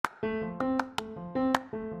Hello,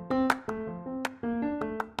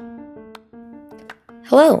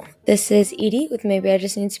 this is Edie with Maybe I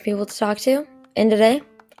Just Need Some People to Talk to, and today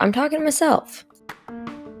I'm talking to myself.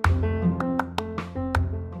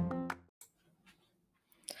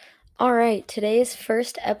 Alright, today's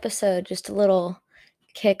first episode, just a little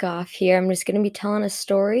kickoff here. I'm just going to be telling a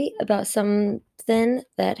story about something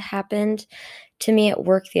that happened to me at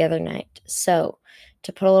work the other night. So,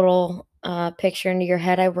 to put a little picture into your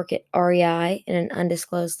head, I work at REI in an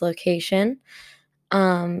undisclosed location.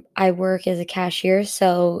 I work as a cashier,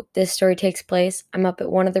 so this story takes place. I'm up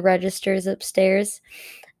at one of the registers upstairs.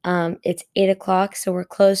 It's 8 o'clock, so we're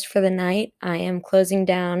closed for the night. I am closing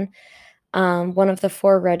down one of the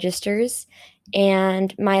 4 registers,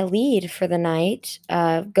 and my lead for the night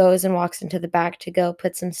goes and walks into the back to go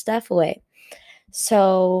put some stuff away.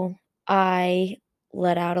 So I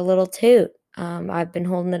let out a little toot. I've been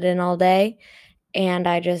holding it in all day, and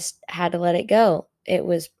I just had to let it go. It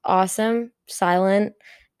was awesome, silent.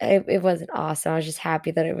 It wasn't awesome. I was just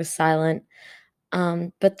happy that it was silent.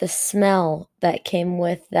 But the smell that came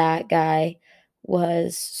with that guy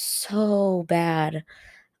was so bad,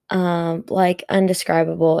 like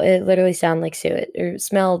undescribable. It literally sounded like sewage, or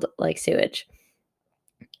smelled like sewage.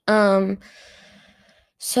 Um,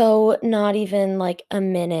 so not even like a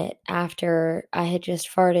minute after I had just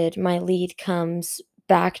farted, my lead comes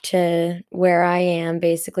back to where I am.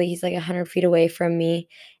 Basically, he's like 100 feet away from me.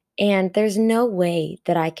 And there's no way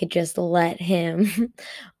that I could just let him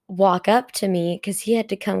walk up to me because he had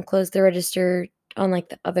to come close the register on like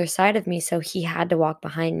the other side of me. So he had to walk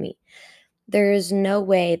behind me. There's no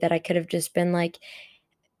way that I could have just been like,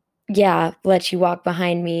 yeah, let you walk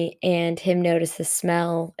behind me and him notice the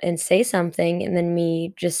smell and say something and then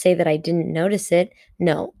me just say that I didn't notice it.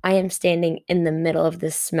 No, I am standing in the middle of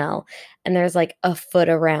this smell and there's like a foot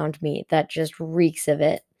around me that just reeks of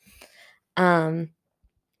it. Um,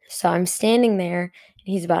 so I'm standing there and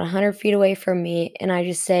he's about 100 feet away from me and I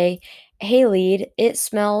just say, "Hey lead, it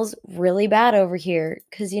smells really bad over here."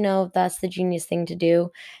 Cuz that's the genius thing to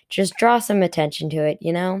do. Just draw some attention to it.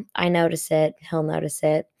 I notice it, he'll notice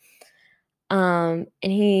it. And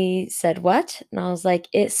he said, "What?" And I was like,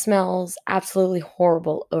 "It smells absolutely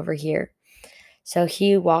horrible over here." So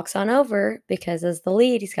he walks on over because as the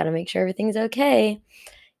lead, he's got to make sure everything's okay.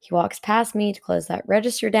 He walks past me to close that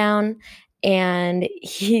register down and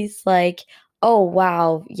he's like, "Oh,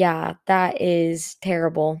 wow. Yeah, that is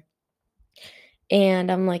terrible."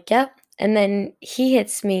 And I'm like, "Yep." And then he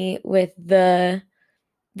hits me with the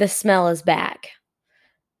smell is back.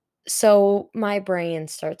 So my brain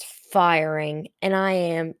starts firing and I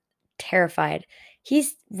am terrified.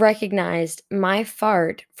 He's recognized my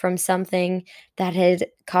fart from something that had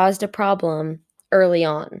caused a problem early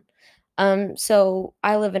on. So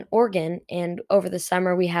I live in Oregon, and over the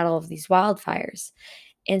summer we had all of these wildfires.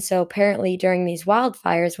 And so apparently during these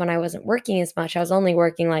wildfires, when I wasn't working as much, I was only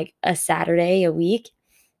working like a Saturday a week.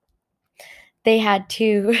 They had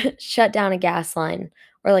to shut down a gas line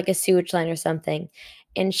or like a sewage line or something.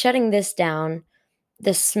 And shutting this down,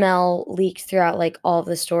 the smell leaked throughout like all of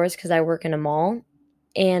the stores because I work in a mall.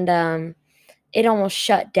 And it almost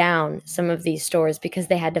shut down some of these stores because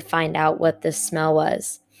they had to find out what this smell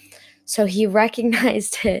was. So he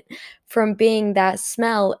recognized it from being that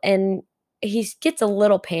smell and he gets a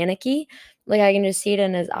little panicky. Like I can just see it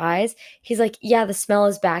in his eyes. He's like, "Yeah, the smell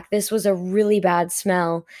is back. This was a really bad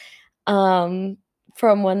smell." Um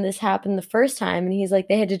from when this happened the first time, and he's like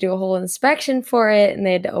they had to do a whole inspection for it and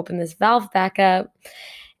they had to open this valve back up.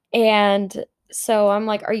 And so I'm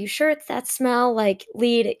like, "Are you sure it's that smell? Like,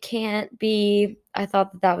 lead, it can't be. I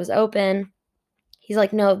thought that that was open." He's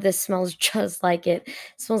like, "No, this smells just like it. It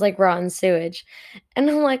smells like rotten sewage." And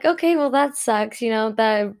I'm like, "Okay, well that sucks,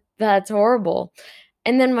 that's horrible."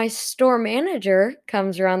 And then my store manager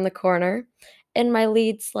comes around the corner and my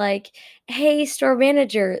lead's like, "Hey, store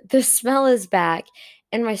manager, the smell is back."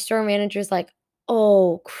 And my store manager's like,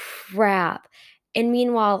 "Oh, crap." And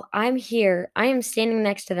meanwhile, I'm here. I am standing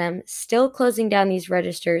next to them, still closing down these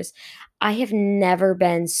registers. I have never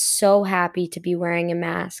been so happy to be wearing a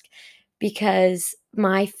mask because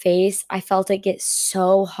my face, I felt it get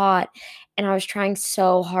so hot and I was trying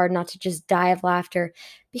so hard not to just die of laughter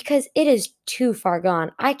because it is too far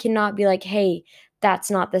gone. I cannot be like, "Hey,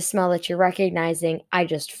 that's not the smell that you're recognizing. I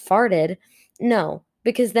just farted." No,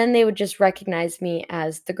 because then they would just recognize me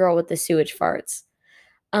as the girl with the sewage farts.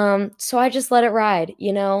 So I just let it ride,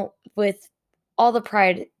 with all the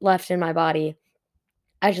pride left in my body.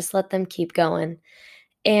 I just let them keep going.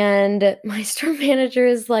 And my store manager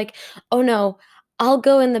is like, "Oh no, I'll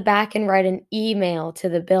go in the back and write an email to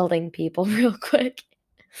the building people real quick."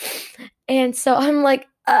 And so I'm like,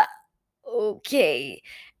 uh, okay.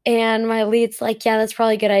 And my lead's like, yeah, that's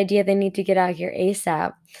probably a good idea. They need to get out here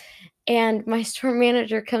ASAP. And my store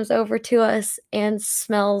manager comes over to us and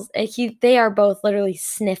smells they are both literally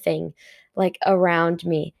sniffing like around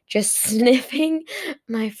me, just sniffing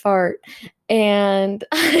my fart. And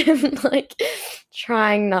I'm like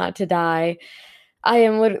trying not to die. I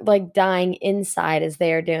am like dying inside as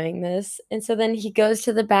they are doing this. And so then he goes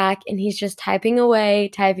to the back and he's just typing away,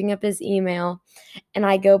 typing up his email. And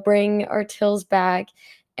I go bring our tills back,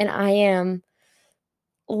 and I am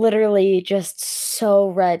literally just so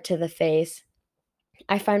red to the face.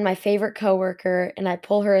 I find my favorite coworker and I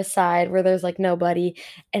pull her aside where there's like nobody,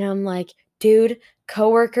 and I'm like, dude,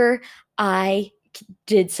 coworker, I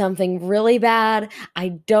did something really bad. I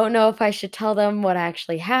don't know if I should tell them what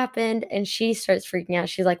actually happened. And she starts freaking out.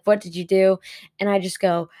 She's like, what did you do? And I just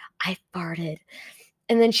go, I farted.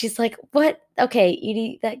 And then she's like, what? Okay,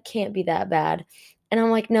 Edie, that can't be that bad. And I'm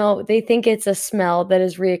like, no, they think it's a smell that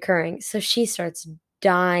is reoccurring. So she starts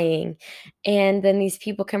dying. And then these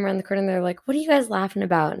people come around the corner and they're like, what are you guys laughing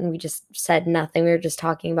about? And we just said nothing. We were just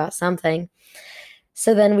talking about something.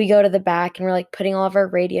 So then we go to the back and we're like putting all of our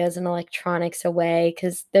radios and electronics away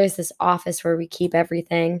because there's this office where we keep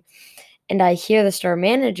everything. And I hear the store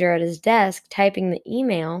manager at his desk typing the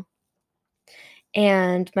email.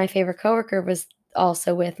 And my favorite coworker was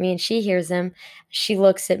also with me, and she hears him. She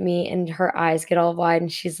looks at me and her eyes get all wide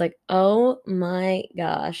and she's like, oh my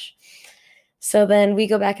gosh. So then we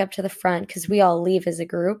go back up to the front because we all leave as a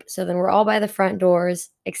group. So then we're all by the front doors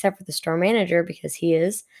except for the store manager because he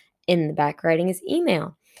is in the back writing his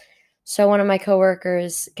email. So one of my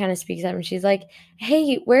coworkers kind of speaks up and she's like,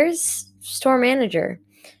 hey, where's store manager?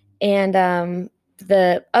 And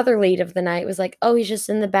the other lead of the night was like, oh, he's just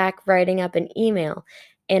in the back writing up an email.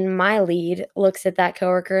 And my lead looks at that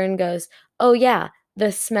coworker and goes, oh, yeah,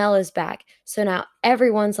 the smell is back. So now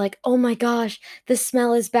everyone's like, oh my gosh, the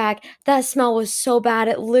smell is back. That smell was so bad.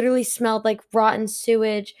 It literally smelled like rotten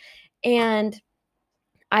sewage. And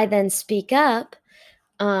I then speak up,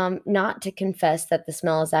 not to confess that the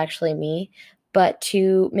smell is actually me, but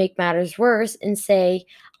to make matters worse and say,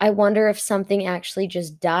 I wonder if something actually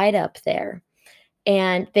just died up there.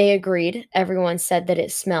 And they agreed. Everyone said that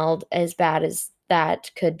it smelled as bad as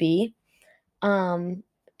that could be. Um,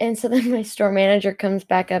 and so then my store manager comes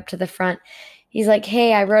back up to the front. He's like,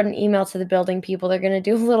 hey, I wrote an email to the building people. They're going to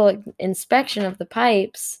do a little inspection of the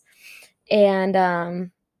pipes and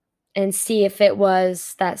see if it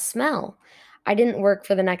was that smell. I didn't work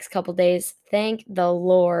for the next couple days. Thank the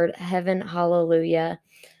Lord. Heaven, hallelujah.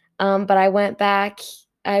 But I went back.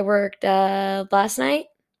 I worked last night.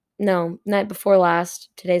 No, night before last.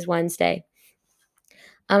 Today's Wednesday.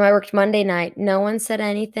 I worked Monday night. No one said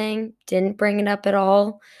anything. Didn't bring it up at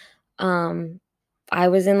all. Um, I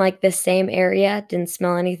was in like the same area. Didn't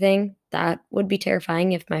smell anything. That would be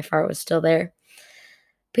terrifying if my fart was still there.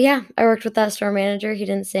 But yeah, I worked with that store manager. He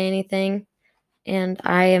didn't say anything. And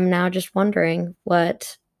I am now just wondering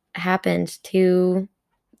what happened to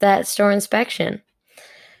that store inspection.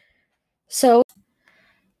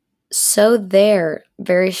 So there,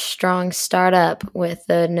 very strong startup with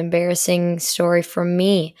an embarrassing story from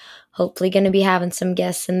me. Hopefully going to be having some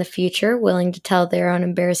guests in the future willing to tell their own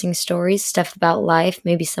embarrassing stories, stuff about life,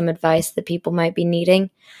 maybe some advice that people might be needing.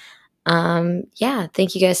 Yeah,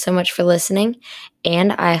 thank you guys so much for listening,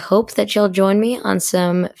 and I hope that you'll join me on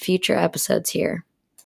some future episodes here.